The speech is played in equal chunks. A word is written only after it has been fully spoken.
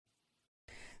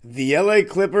The LA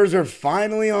Clippers are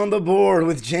finally on the board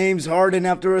with James Harden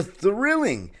after a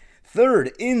thrilling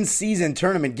third in-season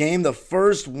tournament game, the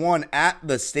first one at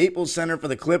the Staples Center for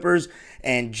the Clippers,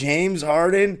 and James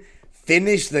Harden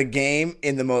finished the game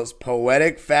in the most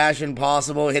poetic fashion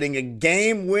possible, hitting a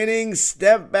game-winning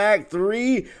step-back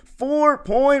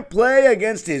 4-point play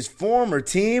against his former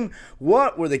team.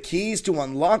 What were the keys to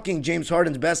unlocking James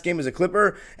Harden's best game as a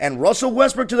Clipper and Russell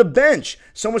Westbrook to the bench?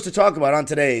 So much to talk about on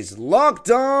today's Locked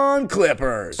On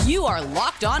Clippers. You are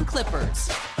Locked On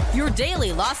Clippers, your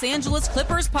daily Los Angeles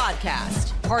Clippers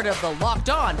podcast, part of the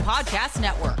Locked On Podcast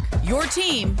Network, your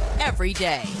team every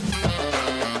day.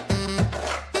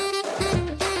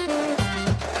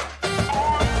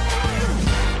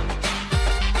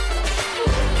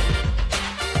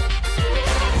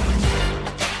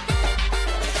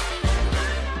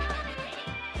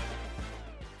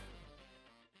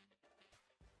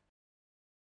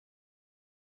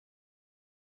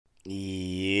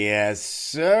 Yes,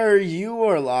 sir. You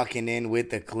are locking in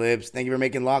with the Clips. Thank you for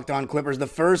making Locked On Clippers the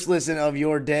first listen of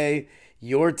your day,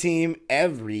 your team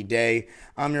every day.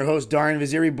 I'm your host, Darian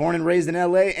Vaziri, born and raised in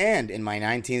LA, and in my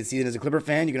 19th season as a Clipper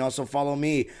fan. You can also follow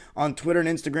me on Twitter and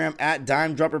Instagram at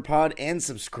DimeDropperPod and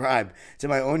subscribe to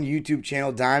my own YouTube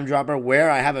channel, Dime Dropper, where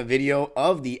I have a video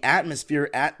of the atmosphere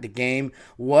at the game,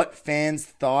 what fans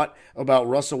thought about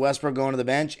Russell Westbrook going to the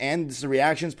bench, and the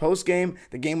reactions post-game,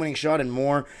 the game-winning shot, and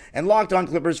more. And Locked On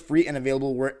Clippers, free and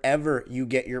available wherever you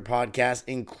get your podcasts,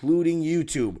 including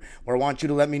YouTube, where I want you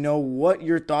to let me know what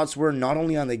your thoughts were, not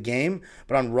only on the game,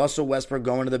 but on Russell Westbrook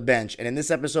going to the bench. And in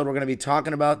this episode, we're going to be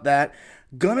talking about that.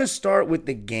 Gonna start with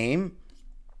the game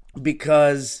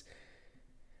because,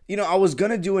 I was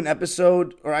going to do an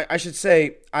episode, or I should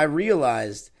say, I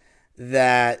realized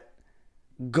that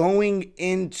going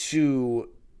into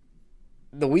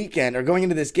the weekend, or going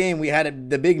into this game, we had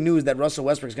the big news that Russell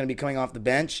Westbrook is going to be coming off the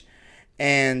bench.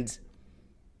 And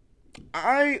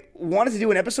I wanted to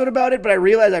do an episode about it, but I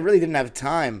realized I really didn't have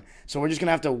time. So we're just going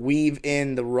to have to weave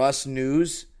in the Russ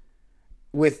news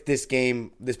with this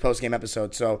post-game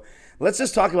episode. So let's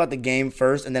just talk about the game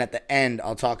first, and then at the end,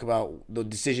 I'll talk about the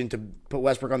decision to put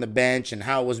Westbrook on the bench and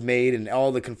how it was made and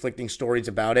all the conflicting stories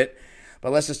about it.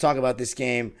 But let's just talk about this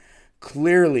game.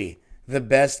 Clearly the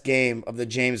best game of the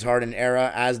James Harden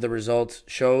era, as the result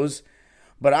shows.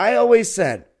 But I always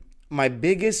said my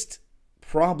biggest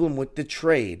problem with the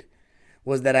trade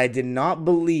was that I did not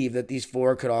believe that these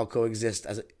four could all coexist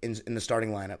in the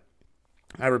starting lineup.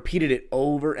 I repeated it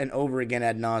over and over again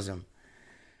ad nauseum.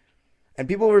 And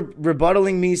people were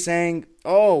rebuttaling me saying,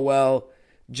 oh, well,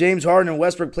 James Harden and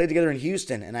Westbrook played together in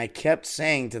Houston. And I kept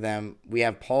saying to them, we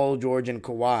have Paul George and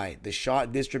Kawhi. The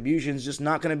shot distribution is just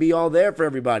not going to be all there for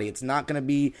everybody. It's not going to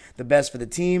be the best for the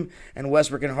team. And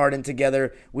Westbrook and Harden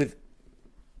together with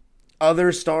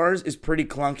other stars is pretty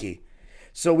clunky.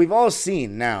 So we've all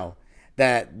seen now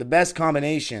that the best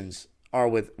combinations are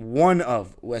with one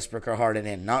of Westbrook or Harden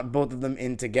in, not both of them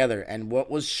in together. And what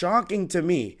was shocking to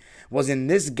me was in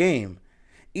this game,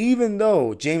 even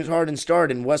though James Harden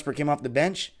started and Westbrook came off the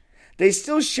bench, they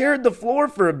still shared the floor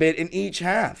for a bit in each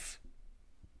half.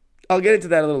 I'll get into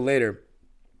that a little later.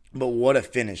 But what a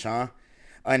finish, huh?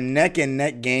 A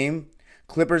neck-and-neck game.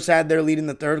 Clippers had their lead in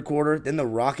the third quarter. Then the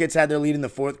Rockets had their lead in the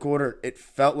fourth quarter. It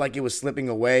felt like it was slipping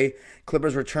away.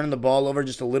 Clippers were turning the ball over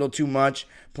just a little too much,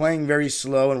 playing very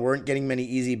slow and weren't getting many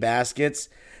easy baskets.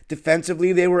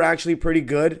 Defensively, they were actually pretty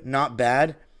good, not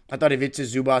bad. I thought Ivica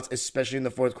Zubac, especially in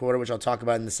the fourth quarter, which I'll talk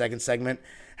about in the second segment,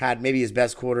 had maybe his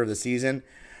best quarter of the season.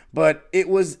 But it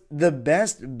was the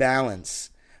best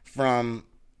balance from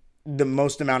the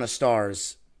most amount of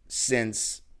stars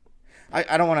since...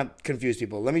 I don't want to confuse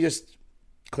people. Let me just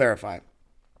clarify.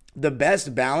 The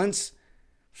best balance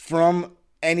from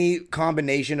any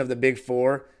combination of the big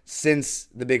four since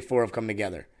the big four have come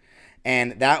together.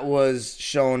 And that was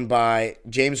shown by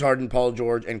James Harden, Paul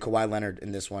George, and Kawhi Leonard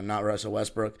in this one, not Russell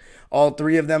Westbrook. All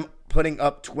three of them putting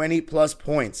up 20-plus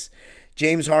points.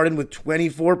 James Harden with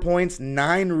 24 points,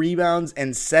 9 rebounds,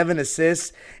 and 7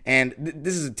 assists. And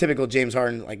this is a typical James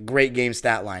Harden, great game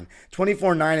stat line.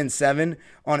 24, 9, and 7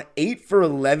 on 8 for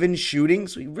 11 shooting.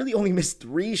 So he really only missed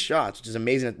 3 shots, which is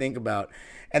amazing to think about.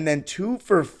 And then 2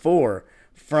 for 4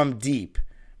 from deep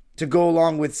to go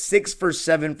along with 6 for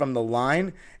 7 from the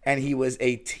line. And he was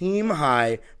a team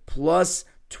high plus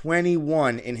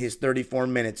 21 in his 34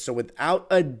 minutes. So without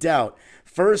a doubt,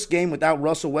 first game without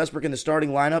Russell Westbrook in the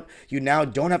starting lineup, you now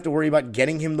don't have to worry about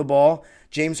getting him the ball.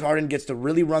 James Harden gets to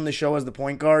really run the show as the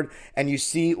point guard, and you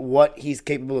see what he's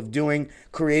capable of doing,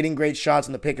 creating great shots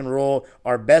in the pick and roll,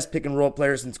 our best pick and roll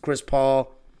player since Chris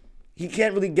Paul. He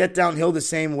can't really get downhill the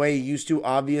same way he used to,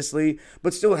 obviously,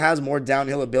 but still has more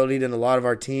downhill ability than a lot of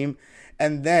our team.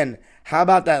 And then, how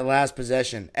about that last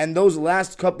possession? And those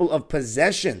last couple of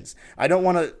possessions. I don't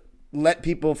want to let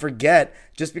people forget,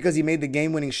 just because he made the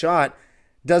game-winning shot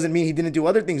doesn't mean he didn't do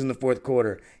other things in the fourth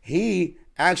quarter. He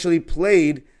actually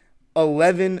played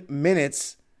 8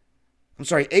 minutes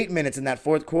in that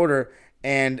fourth quarter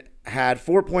and had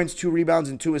 4 points, 2 rebounds,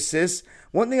 and 2 assists.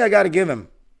 One thing I got to give him,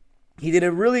 he did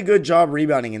a really good job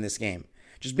rebounding in this game.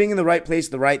 Just being in the right place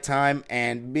at the right time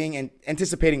and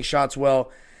anticipating shots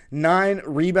well. 9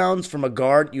 rebounds from a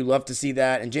guard. You love to see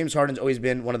that. And James Harden's always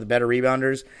been one of the better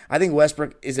rebounders. I think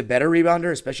Westbrook is a better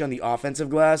rebounder, especially on the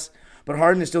offensive glass. But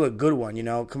Harden is still a good one,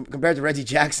 compared to Reggie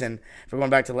Jackson. If we're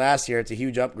going back to last year, it's a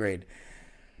huge upgrade.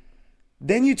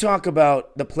 Then you talk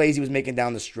about the plays he was making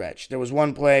down the stretch. There was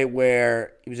one play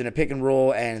where he was in a pick and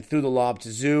roll and threw the lob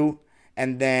to Zoo.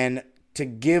 And then to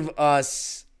give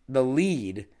us the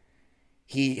lead,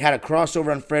 he had a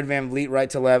crossover on Fred VanVleet right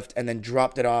to left and then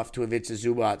dropped it off to Ivica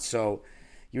Zubac. So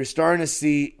you're starting to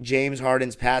see James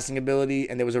Harden's passing ability,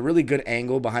 and there was a really good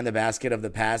angle behind the basket of the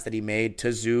pass that he made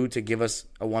to Zoo to give us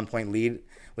a 1-point lead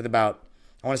with about,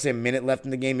 I want to say, a minute left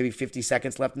in the game, maybe 50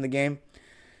 seconds left in the game,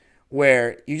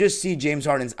 where you just see James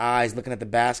Harden's eyes looking at the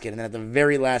basket, and then at the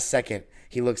very last second,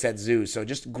 he looks at Zoo. So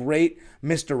just great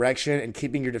misdirection and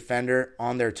keeping your defender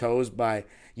on their toes by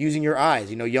using your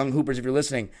eyes. Young hoopers, if you're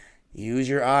listening, use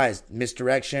your eyes.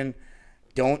 Misdirection.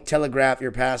 Don't telegraph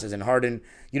your passes. And Harden,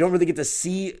 you don't really get to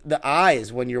see the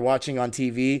eyes when you're watching on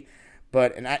TV.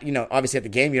 But, obviously at the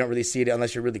game, you don't really see it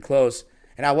unless you're really close.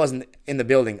 And I wasn't in the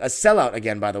building. A sellout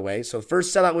again, by the way. So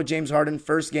first sellout with James Harden.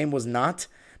 First game was not,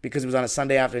 because it was on a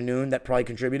Sunday afternoon. That probably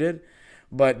contributed.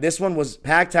 But this one was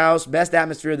packed house, best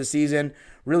atmosphere of the season,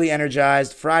 really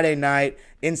energized. Friday night,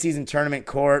 in-season tournament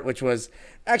court, which was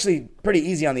actually pretty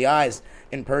easy on the eyes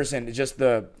in person. It's just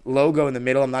the logo in the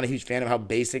middle. I'm not a huge fan of how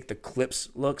basic the Clips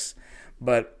looks.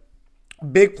 But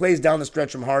big plays down the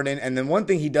stretch from Harden. And then one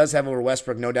thing he does have over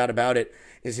Westbrook, no doubt about it,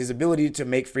 is his ability to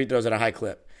make free throws at a high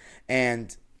clip.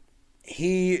 And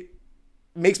he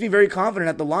makes me very confident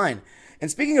at the line. And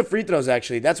speaking of free throws,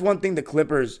 actually, that's one thing the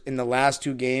Clippers in the last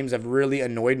 2 games have really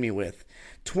annoyed me with.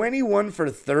 21 for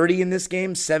 30 in this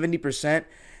game, 70%.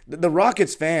 The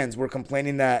Rockets fans were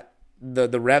complaining that the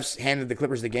refs handed the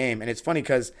Clippers the game. And it's funny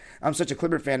because I'm such a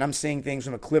Clipper fan. I'm seeing things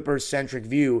from a Clippers-centric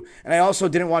view. And I also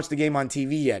didn't watch the game on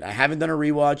TV yet. I haven't done a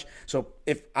rewatch. So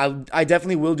if I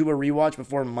definitely will do a rewatch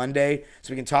before Monday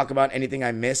so we can talk about anything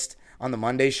I missed on the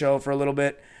Monday show for a little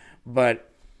bit. But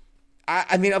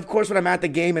I mean, of course, when I'm at the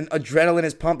game and adrenaline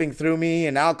is pumping through me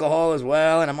and alcohol as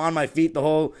well, and I'm on my feet the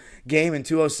whole game in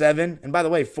 207. And by the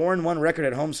way, 4-1 record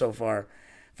at home so far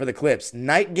for the Clips.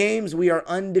 Night games, we are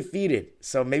undefeated.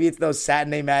 So maybe it's those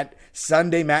Sunday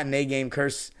matinee game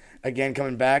curse again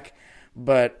coming back.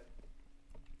 But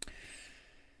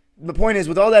the point is,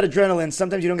 with all that adrenaline,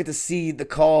 sometimes you don't get to see the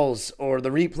calls or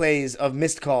the replays of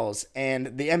missed calls.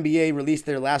 And the NBA released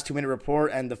their last 2-minute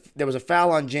report, and there was a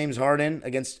foul on James Harden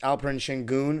against Alperen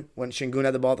Şengün when Şengün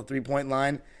had the ball at the 3-point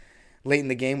line late in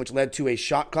the game, which led to a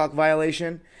shot clock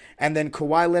violation. And then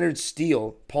Kawhi Leonard's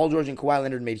steal. Paul George and Kawhi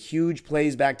Leonard made huge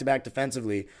plays back-to-back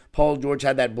defensively. Paul George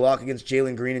had that block against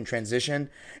Jalen Green in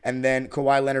transition. And then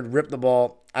Kawhi Leonard ripped the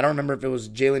ball. I don't remember if it was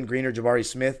Jalen Green or Jabari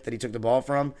Smith that he took the ball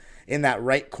from in that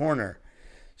right corner.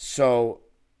 So,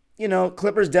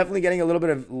 Clippers definitely getting a little bit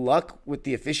of luck with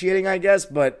the officiating, I guess.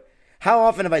 But how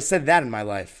often have I said that in my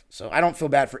life? So I don't feel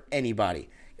bad for anybody.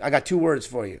 I got 2 words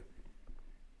for you.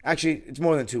 Actually, it's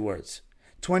more than 2 words.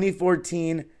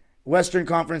 2014 Western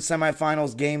Conference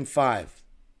Semifinals, Game 5.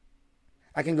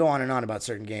 I can go on and on about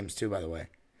certain games too, by the way.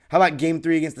 How about Game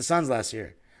 3 against the Suns last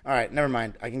year? All right, never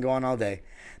mind. I can go on all day.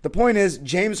 The point is,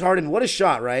 James Harden, what a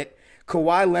shot, right?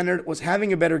 Kawhi Leonard was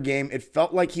having a better game. It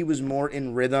felt like he was more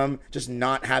in rhythm, just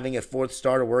not having a 4th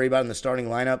star to worry about in the starting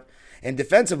lineup. And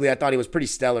defensively, I thought he was pretty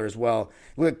stellar as well.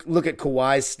 Look at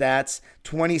Kawhi's stats.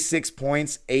 26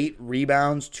 points, 8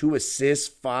 rebounds, 2 assists,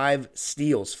 5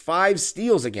 steals. 5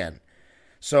 steals again.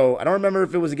 So I don't remember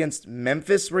if it was against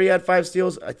Memphis where he had 5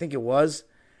 steals. I think it was.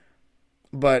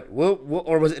 But,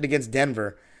 or was it against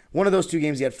Denver? One of those 2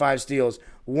 games he had 5 steals.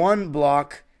 1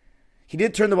 block. He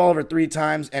did turn the ball over 3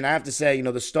 times. And I have to say,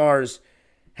 the Stars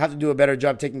have to do a better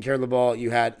job taking care of the ball.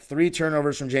 You had 3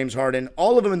 turnovers from James Harden,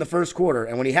 all of them in the first quarter.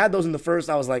 And when he had those in the first,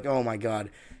 I was like, oh my God,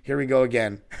 here we go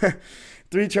again.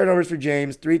 3 turnovers for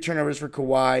James, 3 turnovers for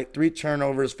Kawhi, 3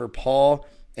 turnovers for Paul,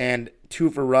 and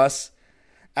 2 for Russ.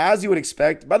 As you would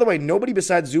expect. By the way, nobody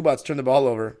besides Zubac turned the ball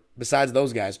over, besides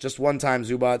those guys. Just one time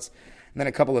Zubac, and then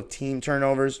a couple of team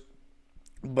turnovers.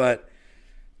 But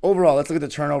overall, let's look at the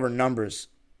turnover numbers.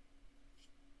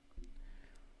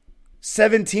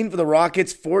 17 for the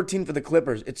Rockets, 14 for the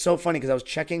Clippers. It's so funny because I was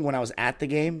checking when I was at the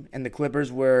game, and the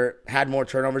Clippers had more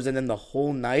turnovers than them the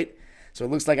whole night. So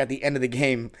it looks like at the end of the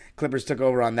game, Clippers took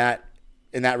over on that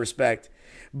in that respect.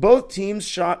 Both teams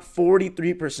shot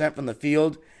 43% from the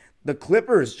field. The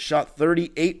Clippers shot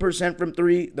 38% from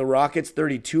three, the Rockets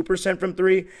 32% from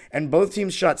three, and both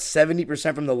teams shot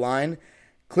 70% from the line.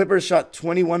 Clippers shot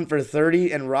 21 for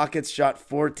 30, and Rockets shot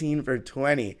 14 for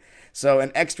 20. So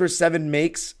an extra 7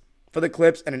 makes for the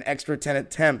Clips and an extra 10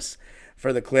 attempts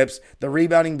for the Clips. The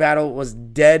rebounding battle was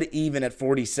dead even at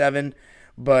 47,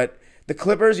 but the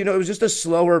Clippers, it was just a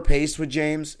slower pace with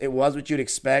James. It was what you'd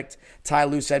expect. Ty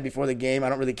Lue said before the game, I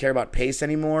don't really care about pace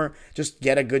anymore. Just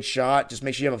get a good shot. Just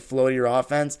make sure you have a flow to your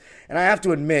offense. And I have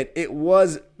to admit, it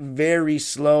was very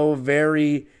slow,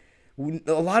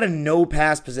 a lot of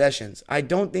no-pass possessions. I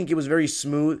don't think it was very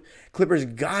smooth. Clippers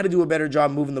got to do a better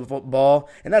job moving the ball,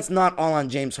 and that's not all on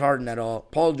James Harden at all.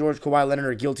 Paul George, Kawhi Leonard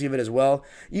are guilty of it as well.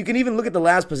 You can even look at the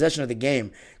last possession of the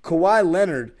game. Kawhi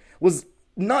Leonard was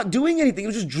not doing anything. He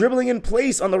was just dribbling in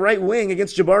place on the right wing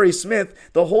against Jabari Smith.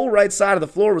 The whole right side of the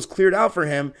floor was cleared out for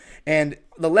him, and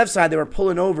the left side they were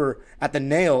pulling over at the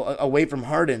nail away from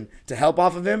Harden to help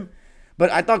off of him.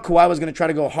 But I thought Kawhi was going to try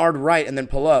to go hard right and then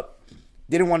pull up.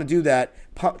 Didn't want to do that.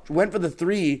 Went for the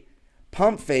three,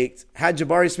 pump faked, had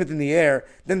Jabari Smith in the air,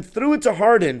 then threw it to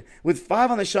Harden with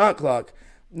 5 on the shot clock.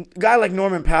 A guy like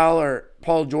Norman Powell or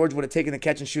Paul George would have taken the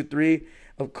catch and shoot three.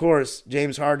 Of course,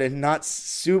 James Harden not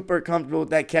super comfortable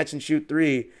with that catch and shoot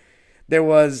three. There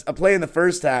was a play in the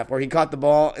first half where he caught the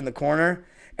ball in the corner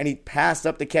and he passed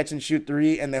up the catch and shoot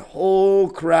three, and the whole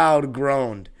crowd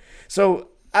groaned. So,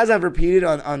 as I've repeated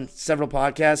on several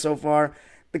podcasts so far,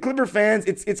 the Clipper fans,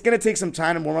 it's going to take some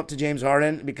time to warm up to James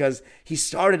Harden because he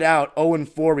started out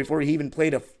 0-4 before he even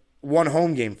played one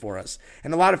home game for us.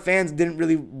 And a lot of fans didn't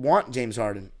really want James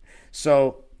Harden.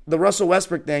 So the Russell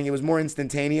Westbrook thing, it was more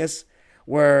instantaneous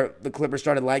where the Clippers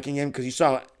started liking him because you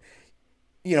saw,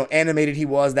 animated he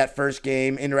was that first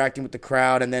game, interacting with the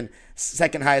crowd, and then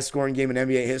second highest scoring game in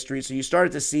NBA history. So you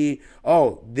started to see,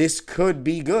 this could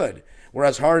be good.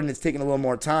 Whereas Harden, it's taking a little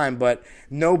more time, but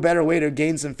no better way to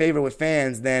gain some favor with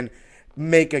fans than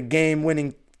make a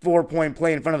game-winning 4-point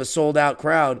play in front of a sold-out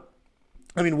crowd.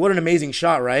 I mean, what an amazing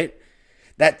shot, right?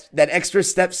 That extra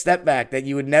step back that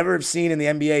you would never have seen in the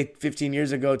NBA 15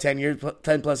 years ago,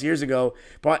 10 plus years ago,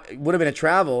 would have been a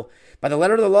travel. By the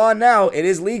letter of the law now, it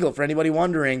is legal for anybody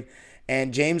wondering,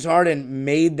 and James Harden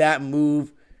made that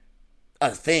move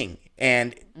a thing.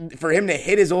 And for him to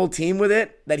hit his old team with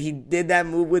it, that he did that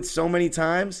move with so many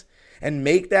times, and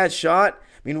make that shot,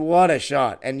 I mean, what a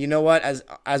shot. And you know what? As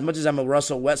much as I'm a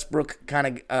Russell Westbrook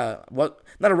kind of,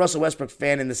 not a Russell Westbrook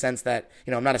fan in the sense that,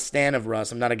 I'm not a stan of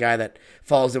Russ. I'm not a guy that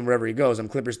follows him wherever he goes. I'm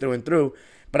Clippers through and through.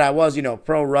 But I was,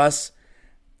 pro Russ.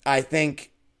 I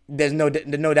think there's no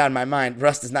doubt in my mind,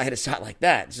 Russ does not hit a shot like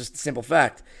that. It's just a simple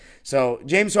fact. So,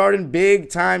 James Harden,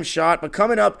 big-time shot. But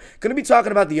coming up, going to be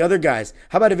talking about the other guys.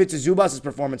 How about Ivica Zubac's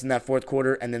performance in that fourth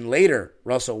quarter? And then later,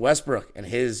 Russell Westbrook and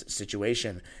his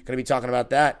situation. Going to be talking about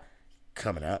that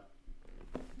coming up.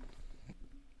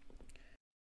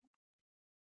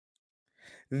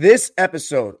 This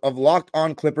episode of Locked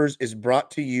On Clippers is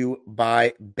brought to you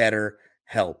by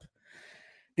BetterHelp.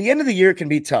 The end of the year can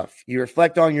be tough. You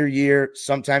reflect on your year.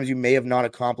 Sometimes you may have not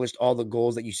accomplished all the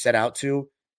goals that you set out to.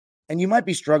 And you might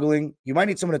be struggling. You might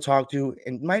need someone to talk to,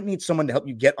 and you might need someone to help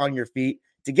you get on your feet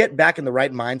to get back in the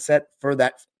right mindset for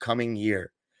that coming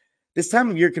year. This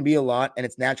time of year can be a lot, and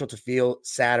it's natural to feel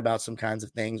sad about some kinds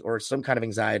of things or some kind of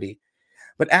anxiety.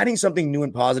 But adding something new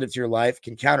and positive to your life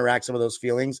can counteract some of those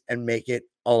feelings and make it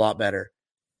a lot better.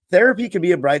 Therapy can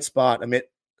be a bright spot amidst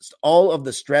all of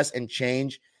the stress and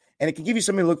change, and it can give you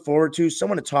something to look forward to,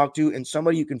 someone to talk to, and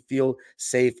somebody you can feel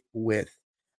safe with.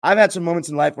 I've had some moments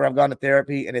in life where I've gone to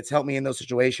therapy and it's helped me in those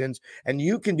situations, and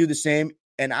you can do the same.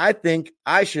 And I think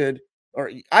I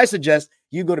suggest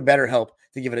you go to BetterHelp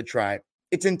to give it a try.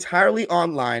 It's entirely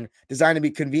online, designed to be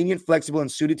convenient, flexible,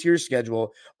 and suited to your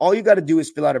schedule. All you got to do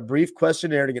is fill out a brief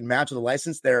questionnaire to get matched with a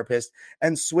licensed therapist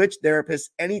and switch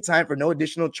therapists anytime for no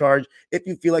additional charge if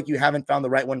you feel like you haven't found the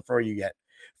right one for you yet.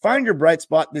 Find your bright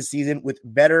spot this season with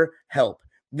BetterHelp.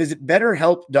 Visit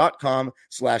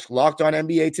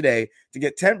BetterHelp.com/LockedOnNBA today to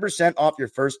get 10% off your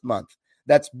first month.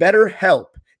 That's BetterHelp,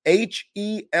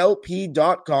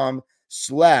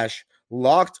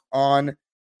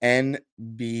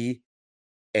 HELP.com/LockedOnNBA.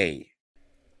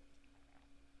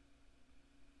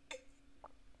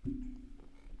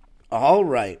 All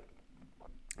right.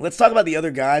 Let's talk about the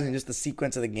other guys and just the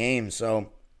sequence of the game.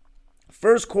 So,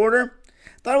 first quarter,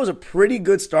 I thought it was a pretty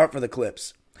good start for the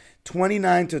Clips.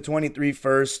 29-23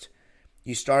 first.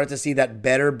 You started to see that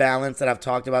better balance that I've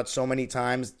talked about so many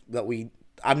times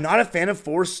I'm not a fan of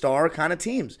 4-star kind of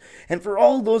teams. And for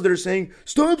all those that are saying,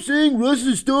 stop saying Russ is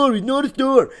a star, he's not a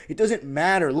star. It doesn't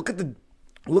matter. Look at the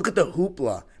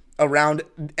hoopla around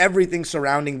everything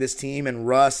surrounding this team and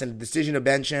Russ and the decision to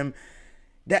bench him.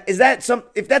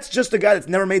 If that's just a guy that's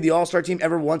never made the All-Star team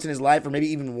ever once in his life, or maybe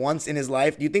even once in his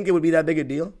life, do you think it would be that big a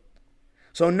deal?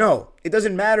 So no, it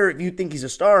doesn't matter if you think he's a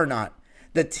star or not.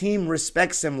 The team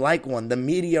respects him like one. The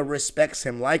media respects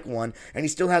him like one. And he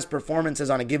still has performances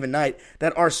on a given night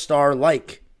that are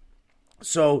star-like.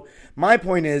 So my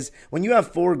point is, when you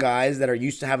have 4 guys that are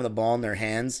used to having the ball in their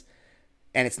hands,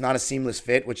 and it's not a seamless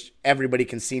fit, which everybody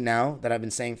can see now that I've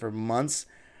been saying for months,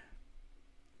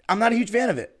 I'm not a huge fan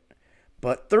of it.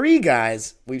 But 3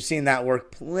 guys, we've seen that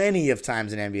work plenty of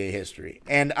times in NBA history.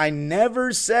 And I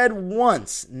never said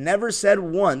once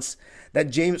that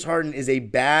James Harden is a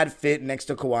bad fit next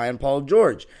to Kawhi and Paul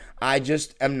George. I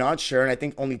just am not sure, and I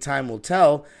think only time will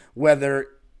tell whether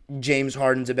James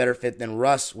Harden's a better fit than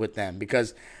Russ with them.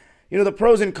 Because, the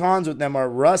pros and cons with them are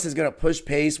Russ is going to push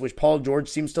pace, which Paul George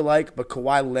seems to like, but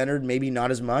Kawhi Leonard maybe not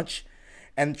as much,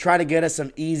 and try to get us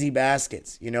some easy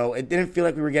baskets. It didn't feel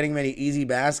like we were getting many easy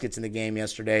baskets in the game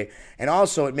yesterday. And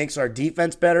also, it makes our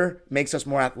defense better, makes us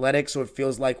more athletic, so it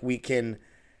feels like we can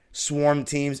swarm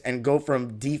teams and go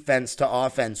from defense to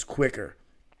offense quicker.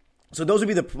 So those would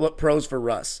be the pros for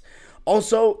Russ.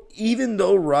 Also, even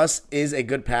though Russ is a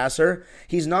good passer,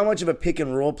 he's not much of a pick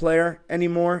and roll player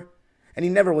anymore. And he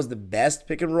never was the best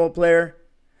pick and roll player.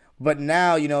 But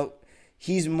now,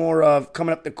 he's more of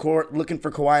coming up the court, looking for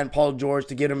Kawhi and Paul George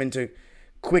to get him into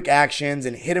quick actions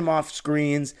and hit him off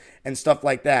screens and stuff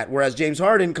like that. Whereas James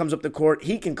Harden comes up the court,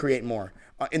 he can create more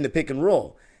in the pick and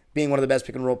roll, being one of the best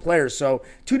pick and roll players. So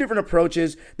 2 different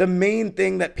approaches. The main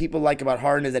thing that people like about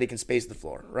Harden is that he can space the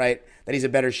floor, right? That he's a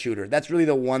better shooter. That's really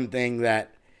the one thing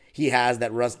that he has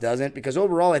that Russ doesn't. Because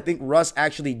overall, I think Russ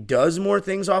actually does more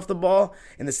things off the ball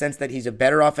in the sense that he's a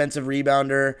better offensive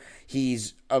rebounder.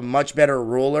 He's a much better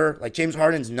roller. Like James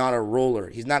Harden's not a roller.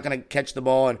 He's not going to catch the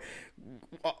ball and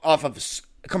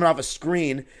coming off a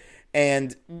screen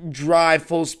and drive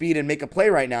full speed and make a play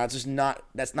right now. That's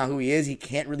not who he is. He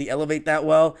can't really elevate that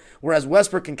well. Whereas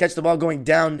Westbrook can catch the ball going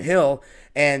downhill,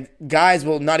 and guys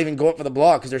will not even go up for the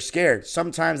block because they're scared.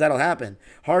 Sometimes that'll happen.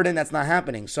 Harden, that's not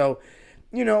happening. So,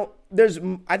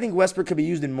 I think Westbrook could be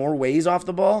used in more ways off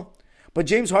the ball, but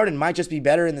James Harden might just be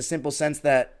better in the simple sense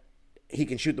that he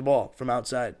can shoot the ball from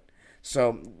outside.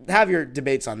 So have your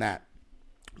debates on that.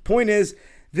 Point is,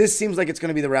 this seems like it's going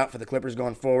to be the route for the Clippers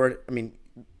going forward. I mean,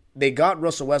 they got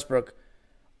Russell Westbrook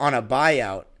on a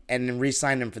buyout and then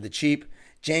re-signed him for the cheap.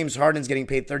 James Harden's getting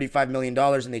paid $35 million,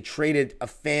 and they traded a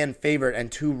fan favorite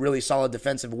and 2 really solid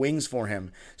defensive wings for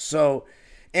him.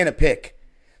 And a pick.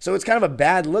 So it's kind of a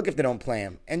bad look if they don't play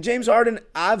him. And James Harden,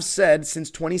 I've said since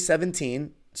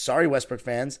 2017, sorry Westbrook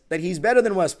fans, that he's better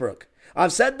than Westbrook.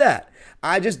 I've said that.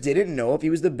 I just didn't know if he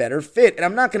was the better fit. And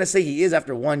I'm not going to say he is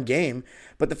after 1 game,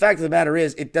 but the fact of the matter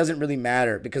is it doesn't really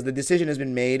matter because the decision has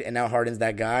been made and now Harden's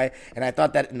that guy. And I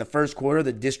thought that in the first quarter,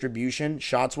 the distribution,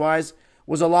 shots-wise,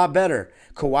 was a lot better.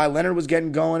 Kawhi Leonard was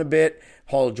getting going a bit.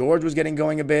 Paul George was getting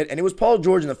going a bit. And it was Paul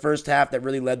George in the first half that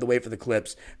really led the way for the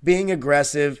Clips. Being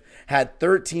aggressive, had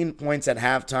 13 points at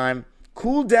halftime,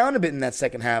 cooled down a bit in that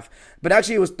second half. But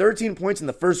actually it was 13 points in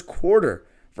the first quarter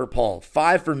for Paul.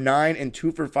 5 for 9 and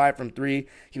 2 for 5 from 3.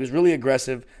 He was really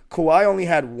aggressive. Kawhi only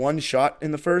had 1 shot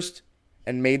in the first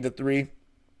and made the 3.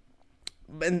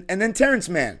 And then Terrence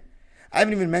Mann. I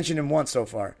haven't even mentioned him once so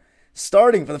far.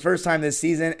 Starting for the first time this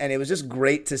season, and it was just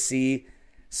great to see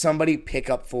somebody pick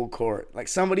up full court. Like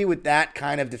somebody with that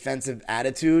kind of defensive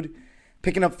attitude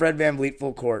picking up Fred VanVleet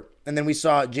full court. And then we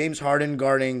saw James Harden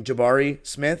guarding Jabari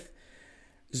Smith.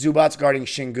 Zubats guarding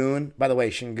Şengün. By the way,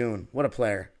 Şengün, what a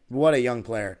player. What a young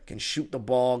player. Can shoot the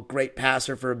ball. Great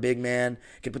passer for a big man.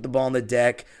 Can put the ball on the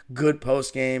deck. Good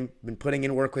post game. Been putting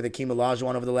in work with Hakeem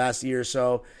Olajuwon over the last year or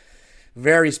so.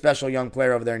 Very special young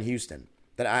player over there in Houston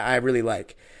that I really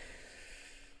like.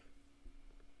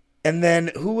 And then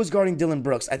who was guarding Dylan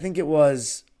Brooks? I think it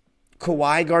was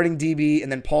Kawhi guarding DB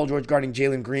and then Paul George guarding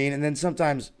Jalen Green. And then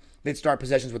sometimes they'd start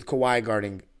possessions with Kawhi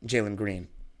guarding Jalen Green.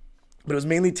 But it was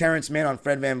mainly Terrence Mann on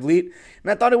Fred VanVleet.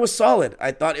 And I thought it was solid.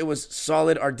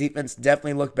 Our defense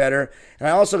definitely looked better. And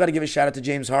I also got to give a shout out to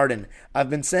James Harden. I've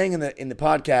been saying in the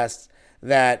podcast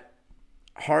that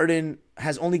Harden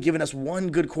has only given us 1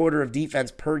 good quarter of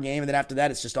defense per game. And then after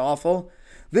that, it's just awful.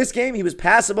 This game, he was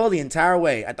passable the entire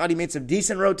way. I thought he made some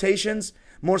decent rotations,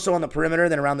 more so on the perimeter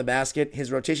than around the basket. His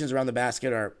rotations around the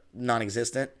basket are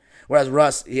non-existent. Whereas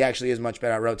Russ, he actually is much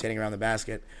better at rotating around the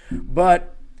basket.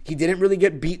 But He didn't really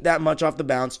get beat that much off the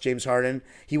bounce, James Harden.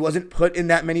 He wasn't put in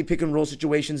that many pick and roll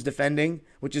situations defending,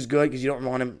 which is good because you don't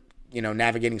want him,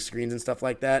 navigating screens and stuff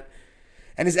like that.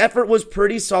 And his effort was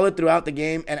pretty solid throughout the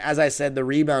game. And as I said, the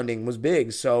rebounding was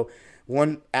big. So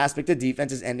one aspect of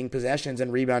defense is ending possessions,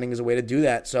 and rebounding is a way to do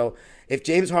that. So if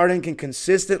James Harden can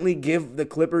consistently give the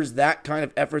Clippers that kind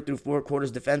of effort through 4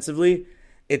 quarters defensively,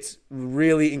 it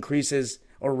really increases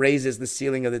or raises the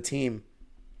ceiling of the team.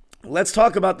 Let's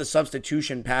talk about the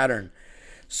substitution pattern.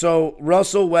 So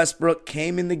Russell Westbrook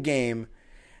came in the game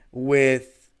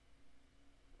with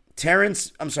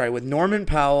with Norman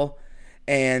Powell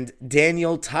and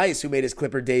Daniel Tice, who made his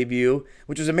Clipper debut,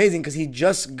 which was amazing because he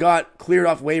just got cleared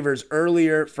off waivers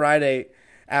earlier Friday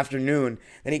afternoon.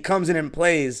 Then he comes in and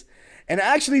plays and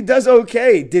actually does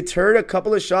okay. Deterred a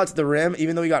couple of shots at the rim,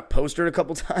 even though he got postered a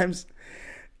couple times.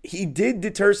 He did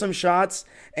deter some shots,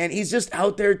 and he's just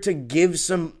out there to give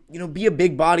some, be a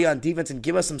big body on defense and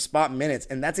give us some spot minutes,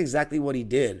 and that's exactly what he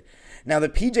did. Now, the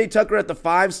PJ Tucker at the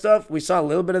 5 stuff, we saw a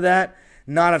little bit of that.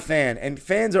 Not a fan, and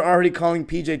fans are already calling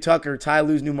PJ Tucker Ty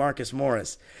Lue's new Marcus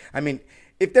Morris. I mean,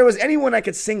 if there was anyone I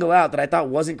could single out that I thought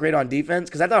wasn't great on defense,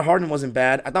 because I thought Harden wasn't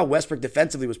bad, I thought Westbrook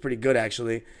defensively was pretty good,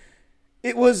 actually,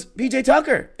 it was PJ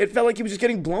Tucker. It felt like he was just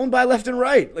getting blown by left and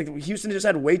right. Like, Houston just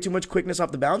had way too much quickness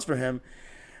off the bounce for him.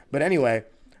 But anyway,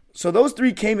 so those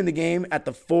 3 came in the game at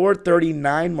the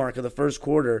 4:39 mark of the first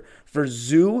quarter for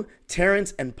Zoo,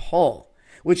 Terrence, and Paul,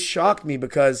 which shocked me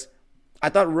because I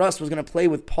thought Russ was going to play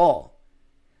with Paul.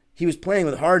 He was playing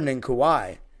with Harden and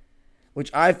Kawhi, which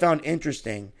I found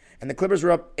interesting. And the Clippers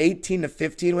were up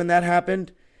 18-15 when that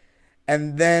happened.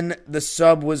 And then the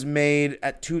sub was made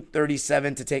at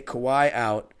 2:37 to take Kawhi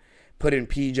out, put in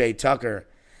PJ Tucker.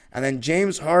 And then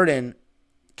James Harden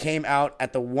came out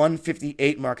at the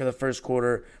 1:58 mark of the first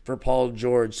quarter for Paul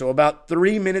George. So about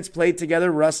 3 minutes played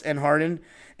together, Russ and Harden,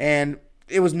 and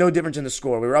it was no difference in the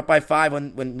score. We were up by 5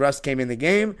 when Russ came in the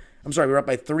game. We were up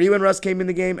by 3 when Russ came in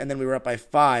the game, and then we were up by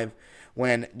 5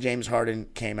 when James Harden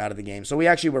came out of the game. So we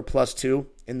actually were +2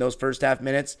 in those first half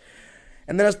minutes.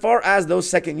 And then as far as those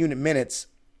second unit minutes,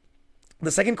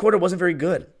 the second quarter wasn't very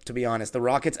good, to be honest. The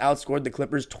Rockets outscored the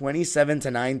Clippers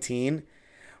 27-19.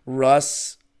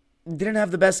 Russ didn't have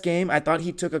the best game. I thought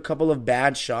he took a couple of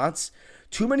bad shots.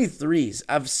 Too many threes.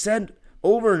 I've said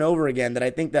over and over again that I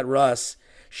think that Russ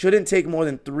shouldn't take more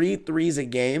than 3 threes a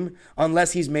game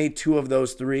unless he's made 2 of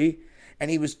those 3. And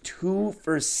he was 2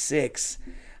 for 6.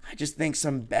 I just think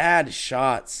some bad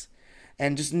shots.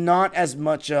 And just not as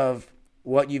much of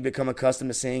what you've become accustomed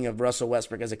to seeing of Russell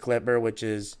Westbrook as a Clipper, which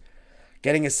is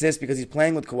getting assists because he's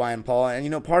playing with Kawhi and Paul.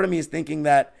 And, part of me is thinking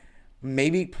that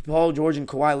maybe Paul George and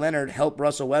Kawhi Leonard help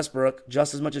Russell Westbrook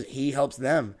just as much as he helps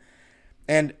them.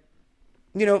 And,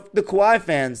 the Kawhi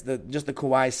fans, the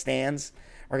Kawhi stans,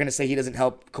 are going to say he doesn't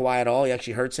help Kawhi at all. He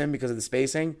actually hurts him because of the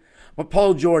spacing. But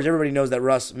Paul George, everybody knows that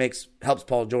Russ helps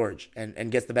Paul George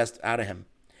and gets the best out of him.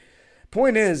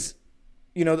 Point is,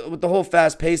 with the whole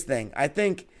fast-paced thing, I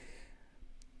think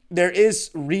there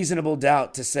is reasonable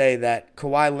doubt to say that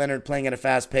Kawhi Leonard playing at a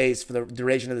fast pace for the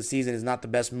duration of the season is not the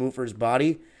best move for his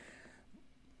body,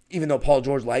 even though Paul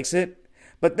George likes it.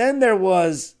 But then there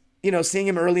was, seeing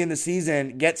him early in the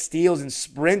season get steals and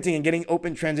sprinting and getting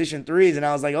open transition threes. And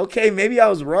I was like, okay, maybe I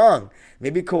was wrong.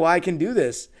 Maybe Kawhi can do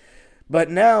this. But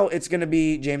now it's going to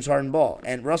be James Harden ball.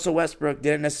 And Russell Westbrook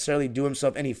didn't necessarily do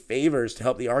himself any favors to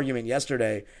help the argument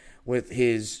yesterday with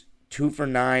his 2 for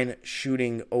 9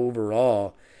 shooting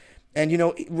overall.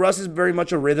 And, Russ is very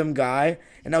much a rhythm guy.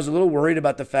 And I was a little worried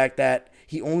about the fact that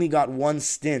he only got 1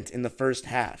 stint in the first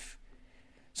half.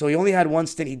 So he only had 1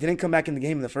 stint. He didn't come back in the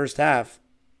game in the first half.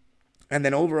 And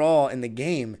then overall in the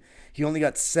game, he only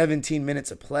got 17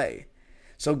 minutes of play.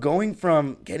 So going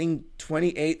from getting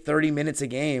 28, 30 minutes a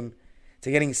game to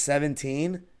getting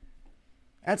 17,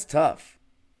 that's tough.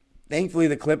 Thankfully,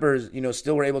 the Clippers,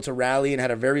 still were able to rally and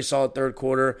had a very solid third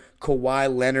quarter.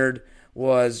 Kawhi Leonard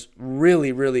was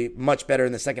really, really much better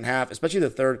in the second half, especially the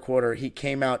third quarter. He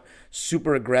came out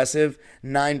super aggressive,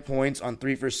 9 points on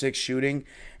 3 for 6 shooting.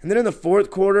 And then in the fourth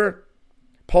quarter,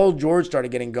 Paul George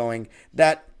started getting going.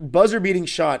 That buzzer-beating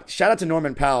shot, shout out to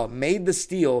Norman Powell, made the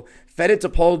steal, fed it to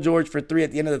Paul George for 3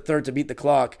 at the end of the third to beat the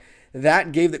clock.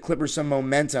 That gave the Clippers some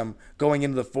momentum going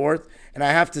into the fourth. And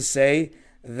I have to say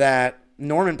that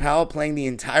Norman Powell playing the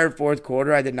entire fourth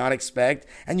quarter, I did not expect.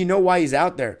 And you know why he's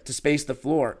out there, to space the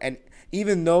floor. And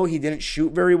even though he didn't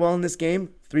shoot very well in this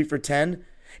game, 3 for 10,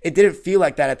 it didn't feel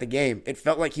like that at the game. It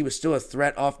felt like he was still a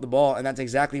threat off the ball, and that's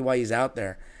exactly why he's out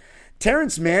there.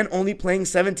 Terrence Mann only playing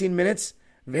 17 minutes,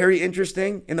 very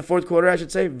interesting. In the fourth quarter, I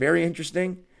should say, very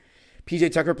interesting.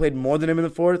 PJ Tucker played more than him in the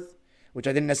fourth, which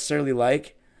I didn't necessarily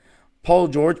like. Paul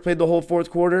George played the whole fourth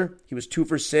quarter. He was 2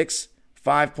 for 6,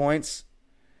 5 points.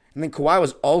 And then Kawhi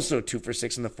was also 2 for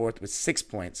 6 in the fourth with 6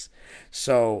 points.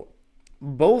 So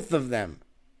both of them,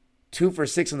 2 for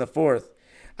 6 in the fourth.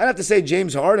 I'd have to say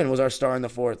James Harden was our star in the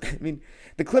fourth. I mean,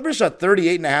 the Clippers shot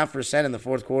 38.5% in the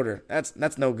fourth quarter.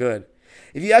 That's no good.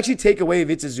 If you actually take away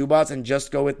Ivica Zubac and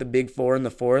just go with the big four in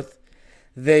the fourth,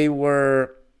 they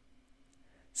were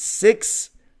 6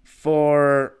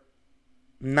 for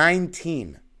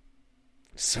 19.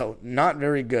 So not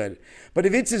very good. But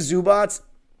Ivica Zubac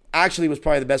actually was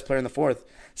probably the best player in the fourth.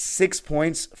 6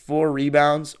 points, 4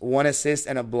 rebounds, 1 assist,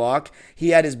 and a block. He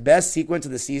had his best sequence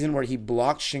of the season where he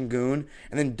blocked Şengün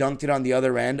and then dunked it on the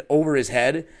other end over his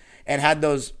head and had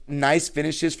those nice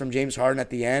finishes from James Harden at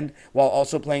the end while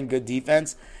also playing good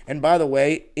defense. And by the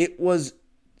way, it was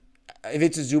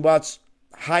Ivica Zubac's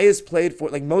highest played for,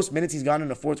 like most minutes he's gotten in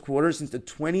the fourth quarter since the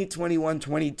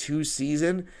 2021-22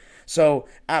 season. So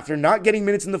after not getting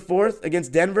minutes in the fourth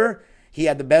against Denver, he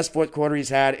had the best fourth quarter he's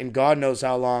had in God knows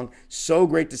how long. So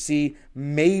great to see.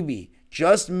 Maybe,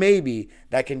 just maybe,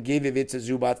 that can give Ivica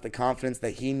Zubac the confidence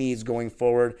that he needs going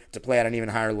forward to play at an even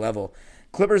higher level.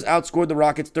 Clippers outscored the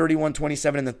Rockets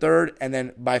 31-27 in the third, and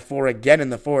then by 4 again in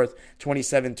the fourth,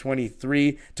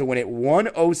 27-23 to win it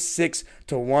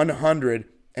 106-100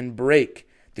 and break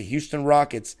the Houston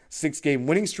Rockets' 6-game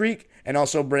winning streak and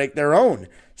also break their own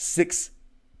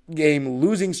 6-game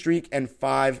losing streak and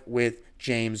 5 with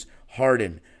James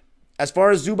Harden. As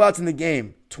far as Zubac in the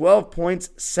game, 12 points,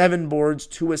 7 boards,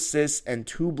 2 assists, and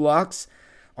 2 blocks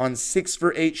on 6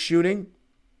 for 8 shooting.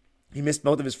 He missed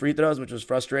both of his free throws, which was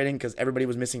frustrating because everybody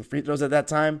was missing free throws at that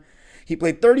time. He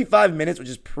played 35 minutes, which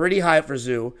is pretty high for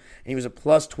Zoo, and he was a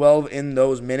plus 12 in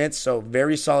those minutes, so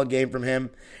very solid game from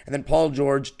him. And then Paul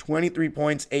George, 23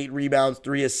 points, 8 rebounds,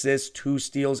 3 assists, 2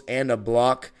 steals, and a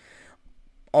block.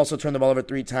 Also turned the ball over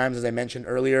 3 times, as I mentioned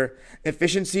earlier.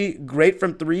 Efficiency, great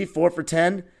from 3, 4 for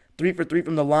 10, 3 for 3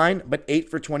 from the line, but 8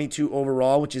 for 22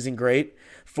 overall, which isn't great.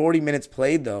 40 minutes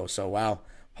played, though, so wow.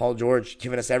 Paul George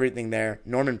giving us everything there.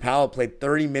 Norman Powell played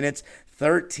 30 minutes,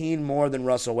 13 more than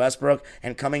Russell Westbrook.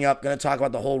 And coming up, going to talk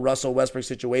about the whole Russell Westbrook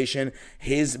situation,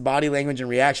 his body language and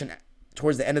reaction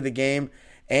towards the end of the game,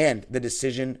 and the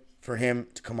decision for him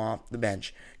to come off the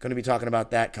bench. Going to be talking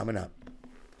about that coming up.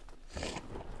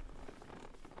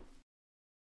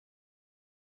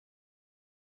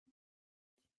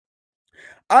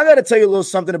 I got to tell you a little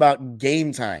something about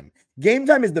Game Time. Game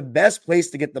Time is the best place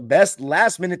to get the best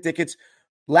last-minute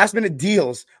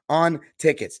deals on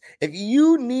tickets. If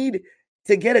you need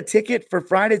to get a ticket for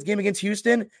Friday's game against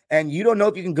Houston and you don't know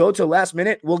if you can go to last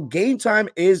minute, well, Game Time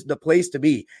is the place to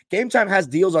be. Game Time has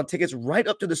deals on tickets right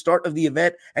up to the start of the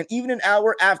event and even an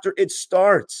hour after it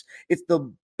starts. It's the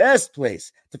best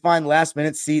place to find last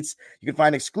minute seats. You can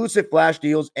find exclusive flash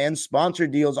deals and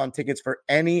sponsored deals on tickets for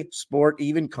any sport,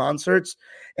 even concerts.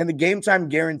 And the Game Time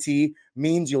guarantee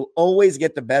means you'll always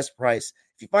get the best price.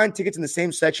 If you find tickets in the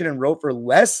same section and row for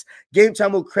less, Game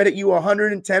Time will credit you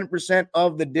 110%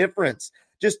 of the difference.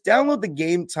 Just download the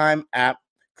Game Time app,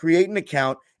 create an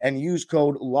account, and use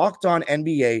code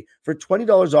LOCKEDONNBA for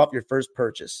 $20 off your first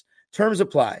purchase. Terms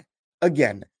apply.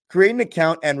 Again, create an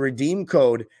account and redeem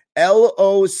code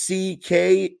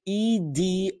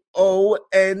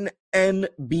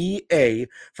LOCKEDONNBA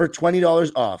for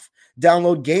 $20 off.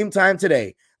 Download Game Time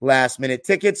today. Last minute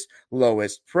tickets,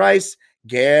 lowest price,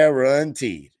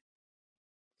 guaranteed.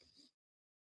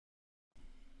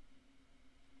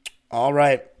 All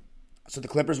right. So the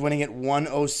Clippers winning at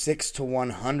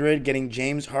 106-100, getting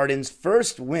James Harden's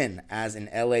first win as an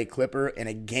LA Clipper in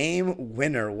a game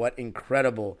winner. What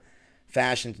incredible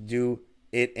fashion to do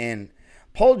it in.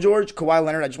 Paul George, Kawhi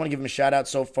Leonard, I just want to give him a shout out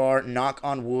so far. Knock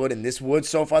on wood. And this wood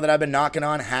so far that I've been knocking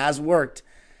on has worked.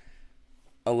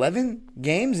 11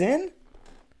 games in?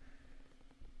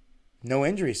 No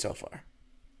injuries so far.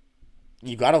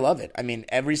 You got to love it. I mean,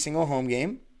 every single home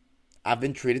game, I've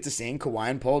been treated to seeing Kawhi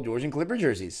and Paul George in Clipper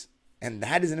jerseys. And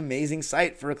that is an amazing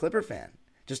sight for a Clipper fan.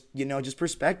 Just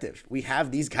perspective. We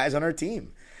have these guys on our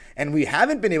team. And we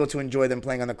haven't been able to enjoy them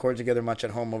playing on the court together much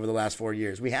at home over the last 4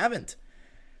 years. We haven't.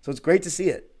 So it's great to see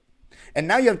it. And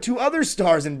now you have 2 other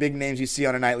stars and big names you see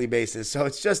on a nightly basis. So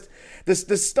it's just, the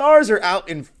stars are out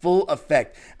in full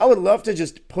effect. I would love to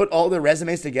just put all their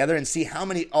resumes together and see how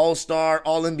many all-star,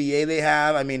 all-NBA they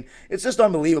have. I mean, it's just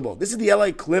unbelievable. This is the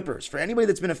LA Clippers. For anybody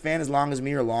that's been a fan as long as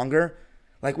me or longer,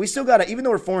 like we still got to, even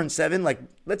though we're 4-7, like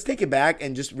let's take it back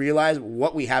and just realize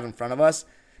what we have in front of us.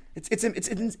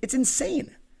 It's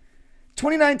insane.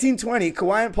 2019-20,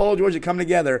 Kawhi and Paul George have come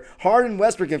together. Harden and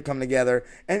Westbrook have come together.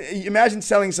 And imagine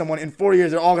selling someone in 4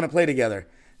 years, they're all going to play together.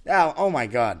 Oh my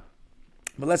God.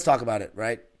 But let's talk about it,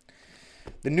 right?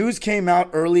 The news came out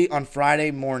early on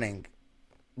Friday morning,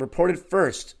 reported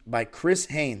first by Chris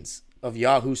Haynes of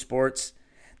Yahoo Sports,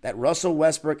 that Russell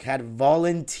Westbrook had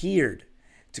volunteered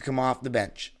to come off the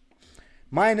bench.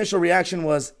 My initial reaction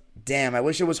was, damn, I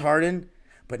wish it was Harden,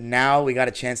 but now we got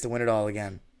a chance to win it all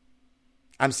again.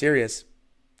 I'm serious.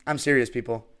 I'm serious,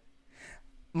 people.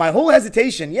 My whole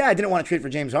hesitation, I didn't want to trade for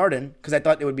James Harden because I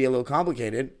thought it would be a little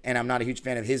complicated, and I'm not a huge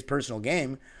fan of his personal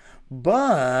game.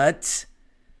 But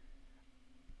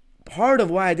part of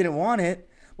why I didn't want it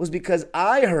was because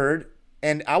I heard,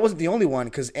 and I wasn't the only one,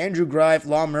 because Andrew Greif,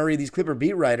 Law Murray, these Clipper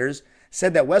beat writers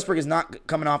said that Westbrook is not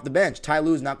coming off the bench. Ty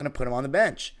Lue is not going to put him on the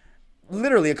bench.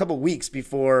 Literally a couple weeks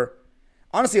before,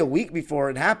 honestly a week before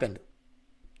it happened,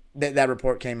 that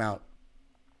report came out.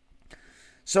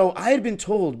 So I had been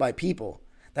told by people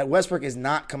that Westbrook is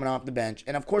not coming off the bench.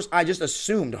 And of course, I just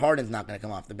assumed Harden's not going to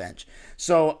come off the bench.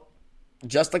 So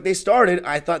just like they started,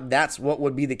 I thought that's what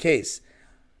would be the case,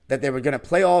 that they were going to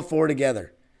play all four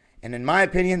together. And in my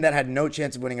opinion, that had no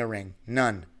chance of winning a ring.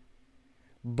 None.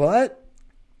 But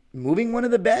moving one to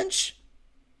the bench,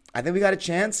 I think we got a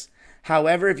chance.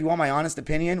 However, if you want my honest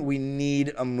opinion, we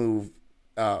need a move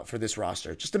for this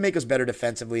roster just to make us better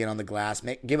defensively and on the glass,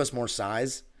 give us more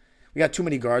size. We got too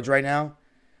many guards right now.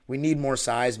 We need more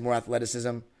size, more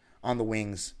athleticism on the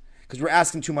wings because we're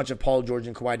asking too much of Paul George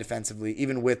and Kawhi defensively,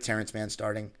 even with Terrence Mann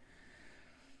starting.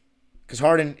 Because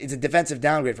Harden, it's a defensive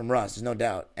downgrade from Russ, there's no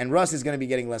doubt. And Russ is going to be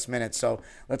getting less minutes, so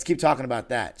let's keep talking about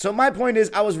that. So my point is,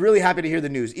 I was really happy to hear the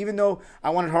news. Even though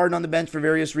I wanted Harden on the bench for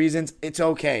various reasons, it's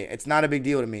okay. It's not a big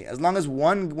deal to me. As long as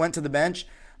one went to the bench,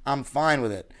 I'm fine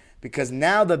with it. Because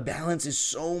now the balance is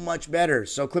so much better.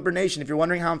 So Clipper Nation, if you're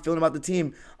wondering how I'm feeling about the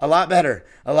team, a lot better.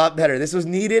 A lot better. This was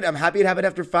needed. I'm happy to have it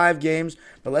after 5 games.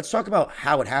 But let's talk about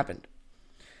how it happened.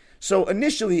 So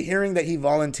initially, hearing that he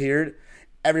volunteered,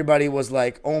 everybody was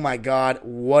like, oh my God,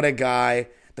 what a guy.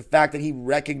 The fact that he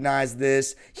recognized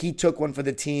this, he took one for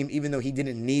the team, even though he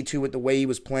didn't need to with the way he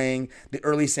was playing. The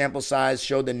early sample size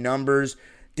showed the numbers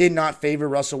did not favor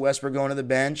Russell Westbrook going to the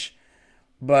bench.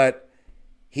 But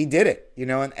he did it,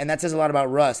 and that says a lot about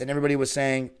Russ. And everybody was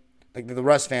saying, like the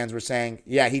Russ fans were saying,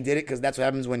 yeah, he did it because that's what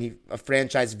happens when a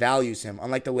franchise values him.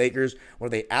 Unlike the Lakers, where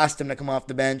they asked him to come off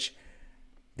the bench,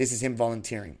 this is him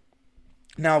volunteering.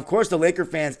 Now, of course, the Laker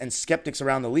fans and skeptics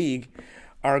around the league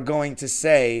are going to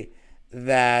say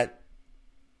that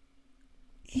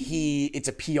it's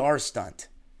a PR stunt,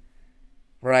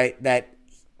 right? That,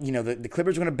 the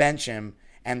Clippers are going to bench him,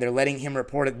 and they're letting him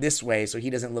report it this way so he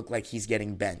doesn't look like he's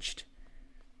getting benched.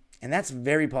 And that's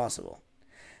very possible.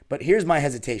 But here's my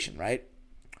hesitation, right?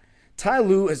 Ty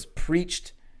Lue has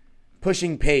preached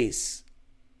pushing pace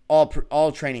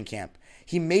all training camp.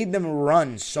 He made them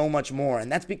run so much more,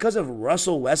 and that's because of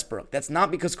Russell Westbrook. That's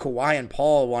not because Kawhi and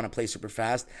Paul want to play super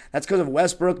fast. That's because of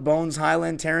Westbrook, Bones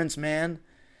Highland, Terrence Mann.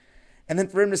 And then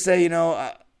for him to say,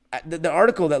 the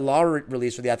article that Law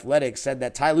released for The Athletic said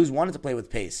that Ty Lue's wanted to play with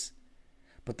pace.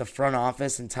 But the front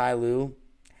office and Ty Lue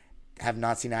have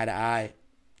not seen eye to eye.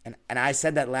 And I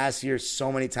said that last year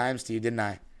so many times to you, didn't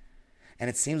I? And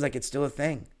it seems like it's still a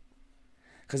thing.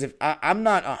 Because if I'm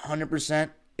not 100%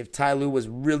 if Ty Lue was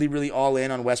really, really all in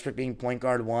on Westbrook being point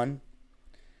guard 1.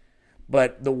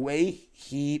 But the way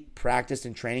he practiced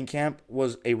in training camp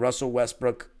was a Russell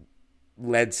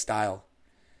Westbrook-led style.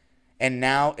 And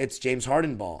now it's James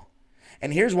Harden ball.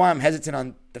 And here's why I'm hesitant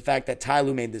on the fact that Ty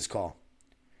Lue made this call.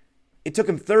 It took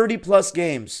him 30-plus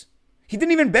games. He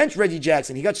didn't even bench Reggie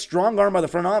Jackson. He got strong-armed by the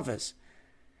front office.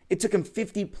 It took him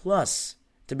 50-plus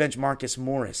to bench Marcus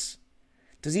Morris.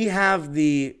 Does he have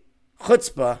the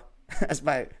chutzpah, as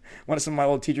some of my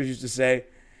old teachers used to say,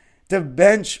 to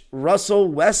bench Russell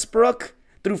Westbrook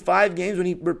through 5 games when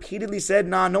he repeatedly said,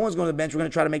 no one's going to the bench. We're going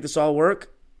to try to make this all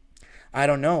work? I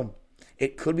don't know.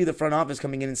 It could be the front office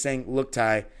coming in and saying, look,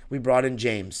 Ty, we brought in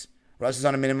James. Russ is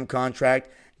on a minimum contract.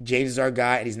 James is our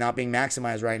guy, and he's not being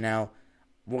maximized right now.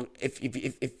 Well,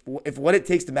 if what it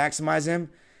takes to maximize him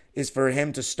is for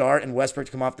him to start and Westbrook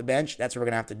to come off the bench, that's what we're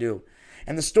going to have to do.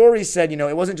 And the story said,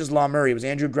 it wasn't just Law Murray. It was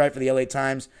Andrew Greif for the LA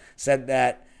Times said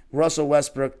that Russell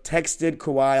Westbrook texted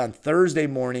Kawhi on Thursday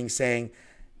morning saying,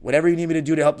 whatever you need me to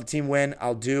do to help the team win,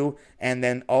 I'll do. And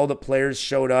then all the players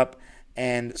showed up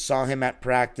and saw him at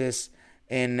practice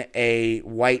in a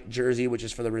white jersey, which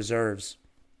is for the reserves.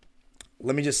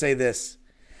 Let me just say this.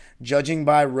 Judging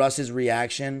by Russ's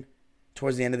reaction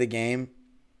towards the end of the game,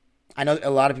 I know a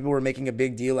lot of people were making a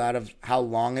big deal out of how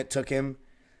long it took him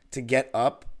to get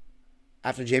up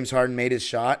after James Harden made his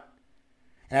shot.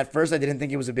 And at first I didn't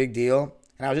think it was a big deal.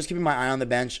 And I was just keeping my eye on the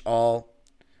bench all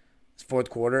fourth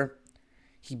quarter.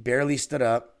 He barely stood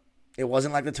up. It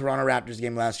wasn't like the Toronto Raptors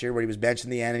game last year where he was benched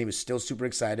in the end and he was still super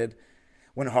excited.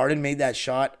 when Harden made that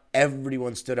shot,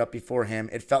 everyone stood up before him.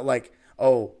 It felt like,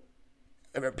 oh,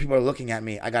 people are looking at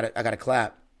me. I gotta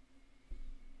clap.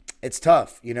 It's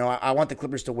tough. You know, I want the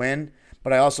Clippers to win,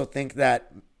 but I also think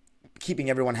that keeping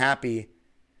everyone happy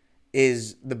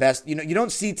is the best. You know, you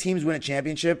don't see teams win a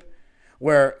championship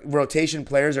where rotation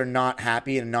players are not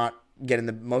happy and not getting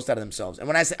the most out of themselves. And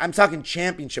when I say, I'm talking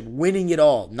championship, winning it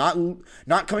all, not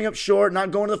coming up short, not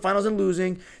going to the finals and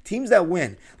losing. Teams that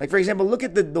win. Like, for example, look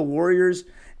at the Warriors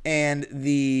and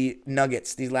the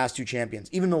Nuggets, these last two champions,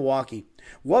 even Milwaukee.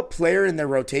 What player in their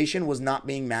rotation was not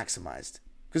being maximized?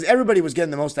 Because everybody was getting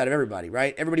the most out of everybody,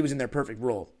 right? Everybody was in their perfect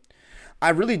role. I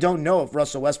really don't know if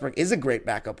Russell Westbrook is a great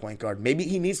backup point guard. Maybe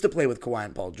he needs to play with Kawhi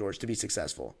and Paul George to be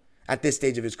successful at this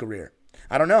stage of his career.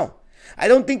 I don't know. I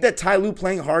don't think that Ty Lue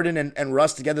playing Harden and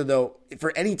Russ together, though,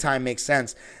 for any time makes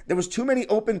sense. There was too many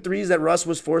open threes that Russ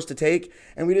was forced to take,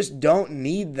 and we just don't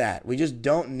need that. We just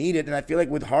don't need it, and I feel like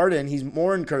with Harden, he's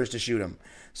more encouraged to shoot him.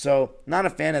 So, not a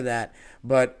fan of that,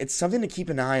 but it's something to keep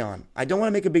an eye on. I don't want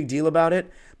to make a big deal about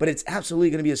it, but it's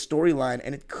absolutely going to be a storyline,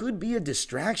 and it could be a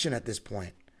distraction at this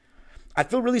point. I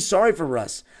feel really sorry for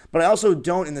Russ, but I also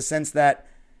don't in the sense that,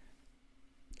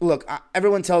 look,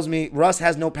 everyone tells me Russ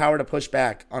has no power to push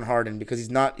back on Harden because he's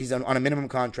on a minimum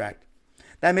contract.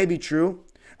 That may be true.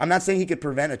 I'm not saying he could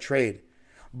prevent a trade,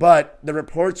 but the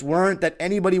reports weren't that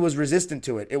anybody was resistant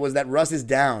to it. It was that Russ is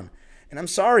down. And I'm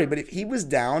sorry, but if he was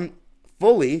down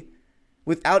fully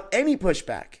without any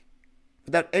pushback,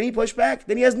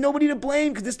 then he has nobody to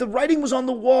blame because the writing was on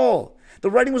the wall.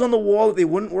 The writing was on the wall that they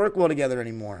wouldn't work well together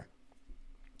anymore.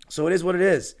 So it is what it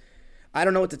is. I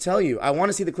don't know what to tell you. I want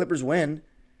to see the Clippers win.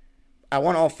 I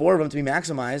want all four of them to be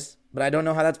maximized, but I don't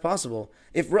know how that's possible.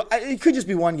 It could just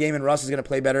be one game and Russ is going to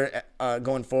play better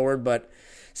going forward, but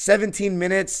 17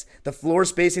 minutes, the floor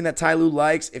spacing that Ty Lue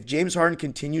likes, if James Harden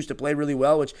continues to play really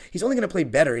well, which he's only going to play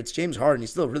better. It's James Harden.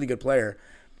 He's still a really good player.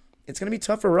 It's going to be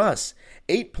tough for Russ.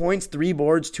 8 points, 3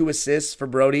 boards, 2 assists for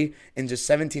Brody in just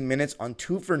 17 minutes on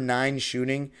 2 for 9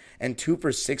 shooting and 2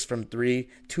 for 6 from 3,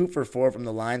 2 for 4 from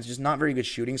the lines. Just not very good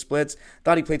shooting splits.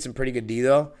 Thought he played some pretty good D,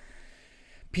 though.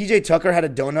 PJ Tucker had a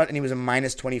donut, and he was a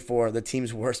minus 24, the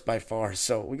team's worst by far.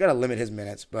 So we got to limit his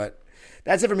minutes. But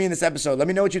that's it for me in this episode. Let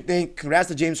me know what you think. Congrats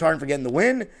to James Harden for getting the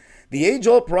win. The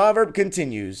age-old proverb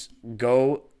continues.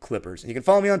 Go Clippers. And you can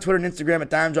follow me on Twitter and Instagram at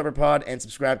DimeDropperPod and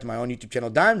subscribe to my own YouTube channel,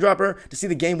 Dime Dropper, to see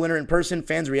the game winner in person,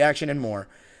 fans' reaction, and more.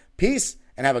 Peace,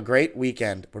 and have a great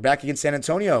weekend. We're back against San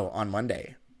Antonio on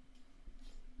Monday.